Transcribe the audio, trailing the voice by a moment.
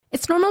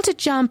normal to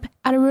jump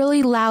at a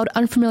really loud,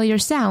 unfamiliar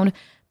sound,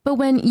 but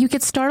when you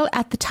get startled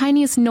at the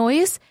tiniest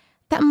noise,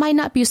 that might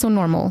not be so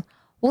normal.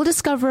 We'll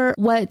discover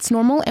what's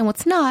normal and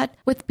what's not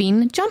with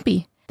being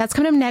jumpy. That's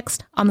coming up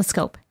next on The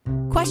Scope.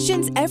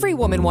 Questions every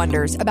woman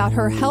wonders about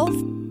her health,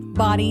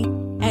 body,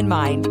 and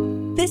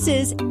mind. This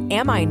is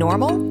Am I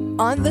Normal?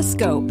 On The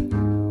Scope.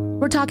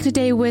 We're talking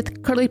today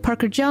with Curly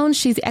Parker-Jones.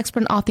 She's the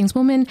expert in all things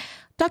women.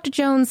 Dr.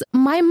 Jones,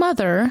 my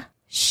mother,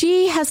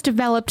 she has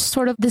developed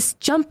sort of this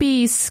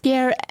jumpy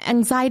scare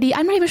anxiety.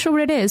 I'm not even sure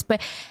what it is, but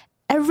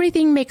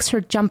everything makes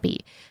her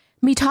jumpy.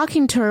 Me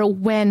talking to her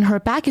when her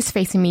back is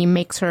facing me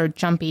makes her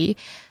jumpy.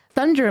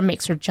 Thunder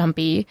makes her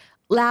jumpy.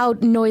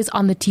 Loud noise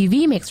on the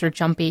TV makes her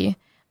jumpy.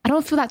 I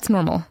don't feel that's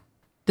normal.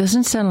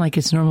 Doesn't sound like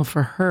it's normal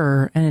for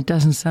her, and it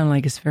doesn't sound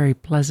like it's very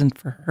pleasant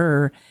for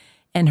her.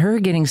 And her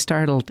getting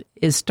startled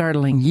is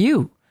startling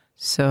you.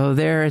 So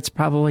there, it's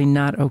probably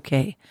not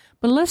okay.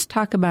 But let's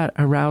talk about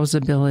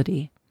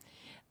arousability.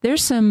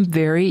 There's some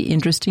very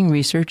interesting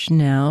research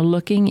now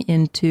looking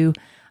into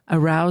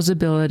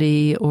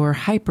arousability or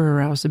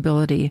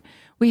hyperarousability.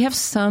 We have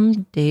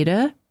some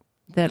data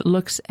that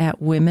looks at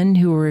women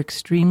who are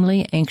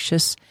extremely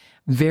anxious,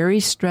 very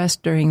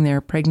stressed during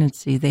their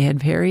pregnancy. They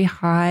had very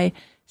high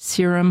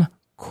serum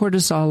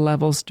cortisol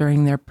levels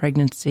during their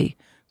pregnancy.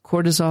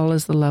 Cortisol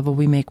is the level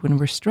we make when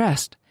we're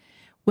stressed.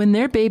 When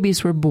their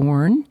babies were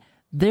born,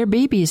 their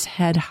babies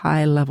had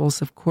high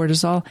levels of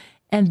cortisol,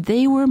 and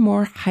they were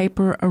more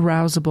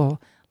hyperarousable.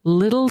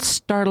 Little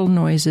startle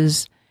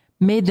noises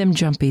made them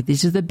jumpy.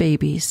 These are the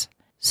babies.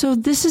 So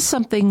this is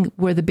something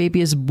where the baby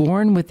is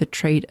born with the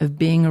trait of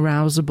being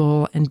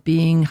arousable and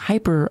being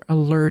hyper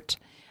alert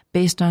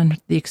based on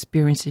the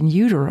experience in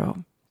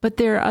utero. But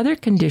there are other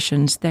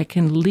conditions that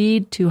can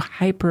lead to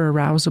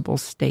hyperarousable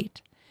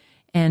state.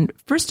 And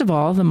first of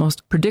all, the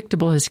most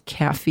predictable is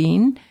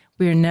caffeine.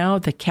 We are now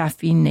the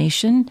caffeine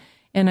nation,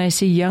 and I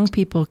see young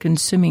people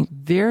consuming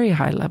very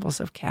high levels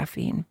of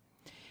caffeine.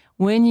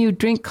 When you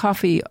drink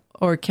coffee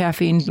or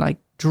caffeine like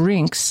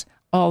drinks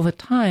all the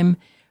time,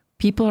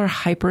 people are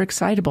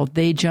hyper-excitable.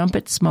 They jump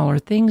at smaller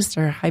things.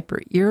 They're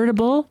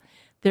hyper-irritable.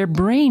 Their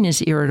brain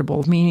is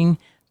irritable, meaning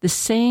the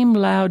same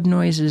loud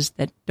noises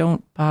that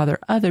don't bother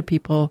other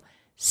people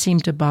seem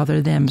to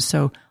bother them.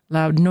 So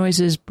loud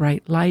noises,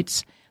 bright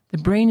lights. The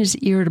brain is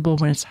irritable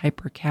when it's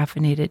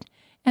hyper-caffeinated,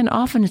 and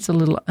often it's a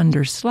little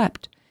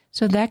underslept.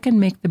 So that can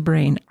make the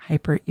brain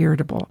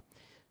hyper-irritable.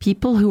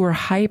 People who are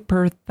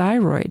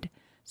hyperthyroid.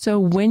 So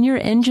when your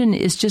engine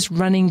is just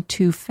running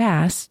too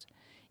fast,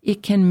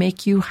 it can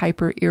make you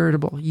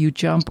hyper-irritable. You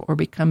jump or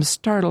become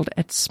startled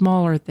at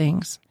smaller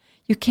things.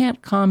 You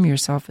can't calm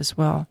yourself as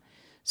well.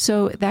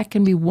 So that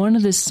can be one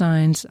of the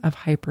signs of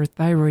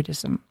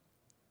hyperthyroidism.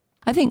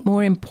 I think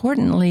more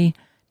importantly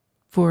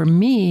for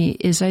me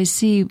is I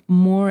see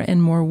more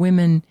and more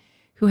women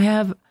who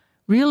have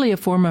really a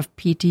form of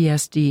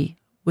PTSD,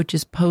 which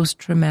is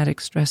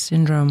post-traumatic stress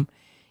syndrome.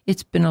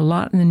 It's been a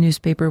lot in the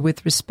newspaper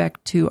with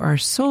respect to our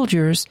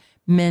soldiers,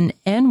 men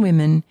and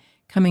women,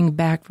 coming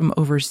back from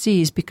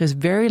overseas because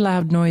very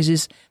loud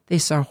noises, they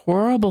saw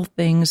horrible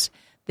things,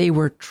 they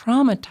were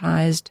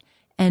traumatized,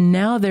 and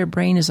now their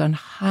brain is on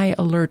high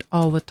alert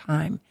all the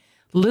time.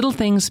 Little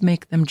things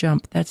make them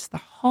jump. That's the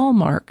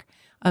hallmark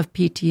of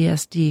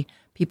PTSD.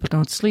 People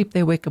don't sleep,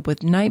 they wake up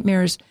with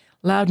nightmares,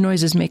 loud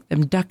noises make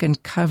them duck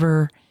and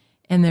cover,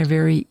 and they're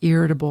very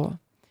irritable.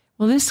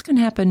 Well, this can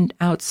happen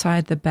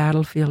outside the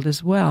battlefield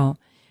as well.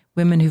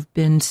 Women who've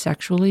been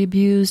sexually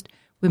abused,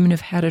 women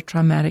who've had a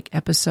traumatic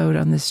episode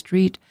on the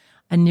street,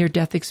 a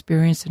near-death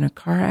experience in a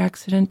car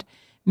accident,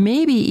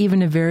 maybe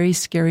even a very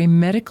scary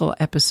medical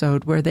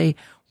episode where they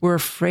were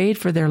afraid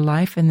for their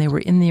life and they were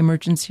in the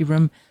emergency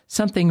room,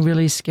 something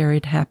really scary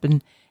had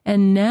happened,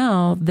 and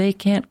now they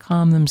can't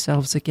calm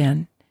themselves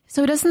again.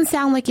 So it doesn't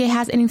sound like it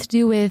has anything to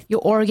do with your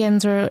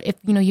organs, or if,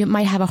 you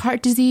might have a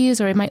heart disease,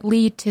 or it might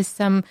lead to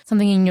something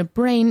in your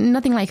brain.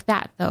 Nothing like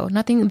that, though.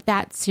 Nothing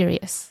that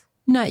serious.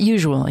 Not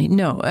usually,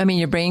 no. I mean,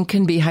 your brain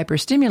can be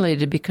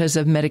hyperstimulated because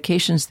of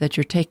medications that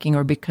you're taking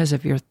or because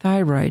of your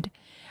thyroid.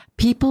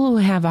 People who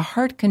have a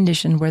heart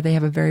condition where they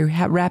have a very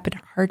rapid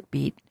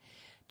heartbeat,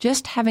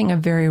 just having a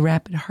very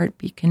rapid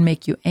heartbeat can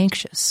make you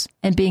anxious.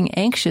 And being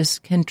anxious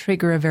can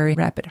trigger a very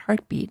rapid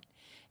heartbeat.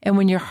 And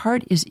when your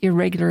heart is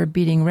irregular or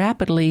beating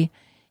rapidly,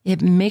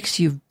 it makes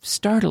you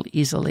startle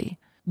easily.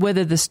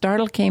 Whether the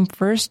startle came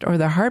first or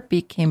the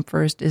heartbeat came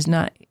first is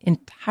not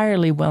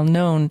entirely well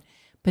known,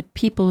 but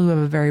people who have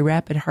a very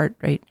rapid heart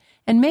rate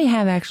and may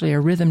have actually a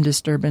rhythm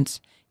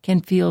disturbance can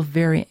feel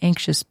very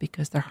anxious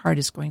because their heart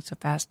is going so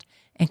fast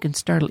and can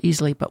startle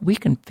easily, but we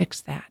can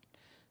fix that.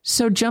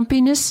 So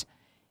jumpiness,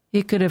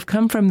 it could have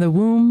come from the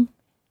womb.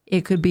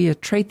 It could be a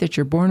trait that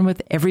you're born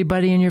with.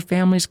 Everybody in your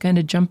family is kind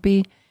of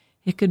jumpy.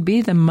 It could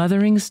be the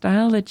mothering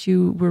style that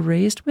you were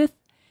raised with.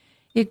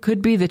 It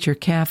could be that your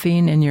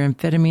caffeine and your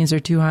amphetamines are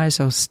too high,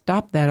 so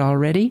stop that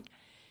already.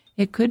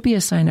 It could be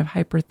a sign of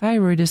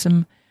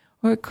hyperthyroidism,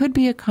 or it could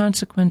be a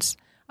consequence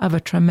of a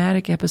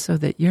traumatic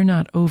episode that you're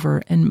not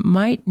over and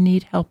might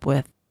need help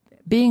with.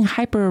 Being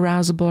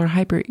hyperarousable or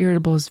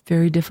hyperirritable is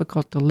very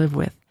difficult to live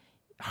with.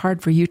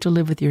 hard for you to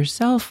live with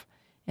yourself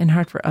and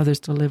hard for others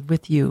to live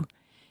with you.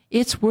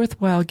 It's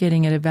worthwhile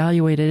getting it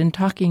evaluated and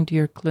talking to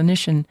your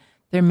clinician.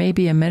 There may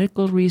be a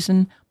medical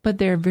reason, but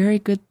there are very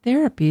good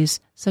therapies,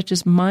 such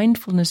as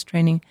mindfulness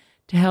training,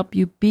 to help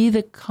you be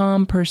the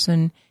calm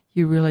person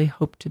you really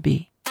hope to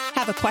be.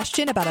 Have a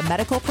question about a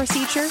medical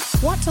procedure?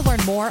 Want to learn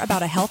more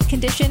about a health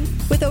condition?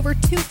 With over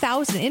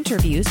 2,000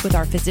 interviews with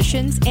our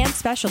physicians and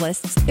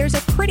specialists, there's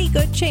a pretty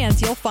good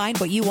chance you'll find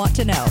what you want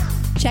to know.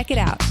 Check it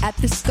out at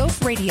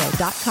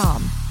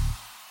thescoperadio.com.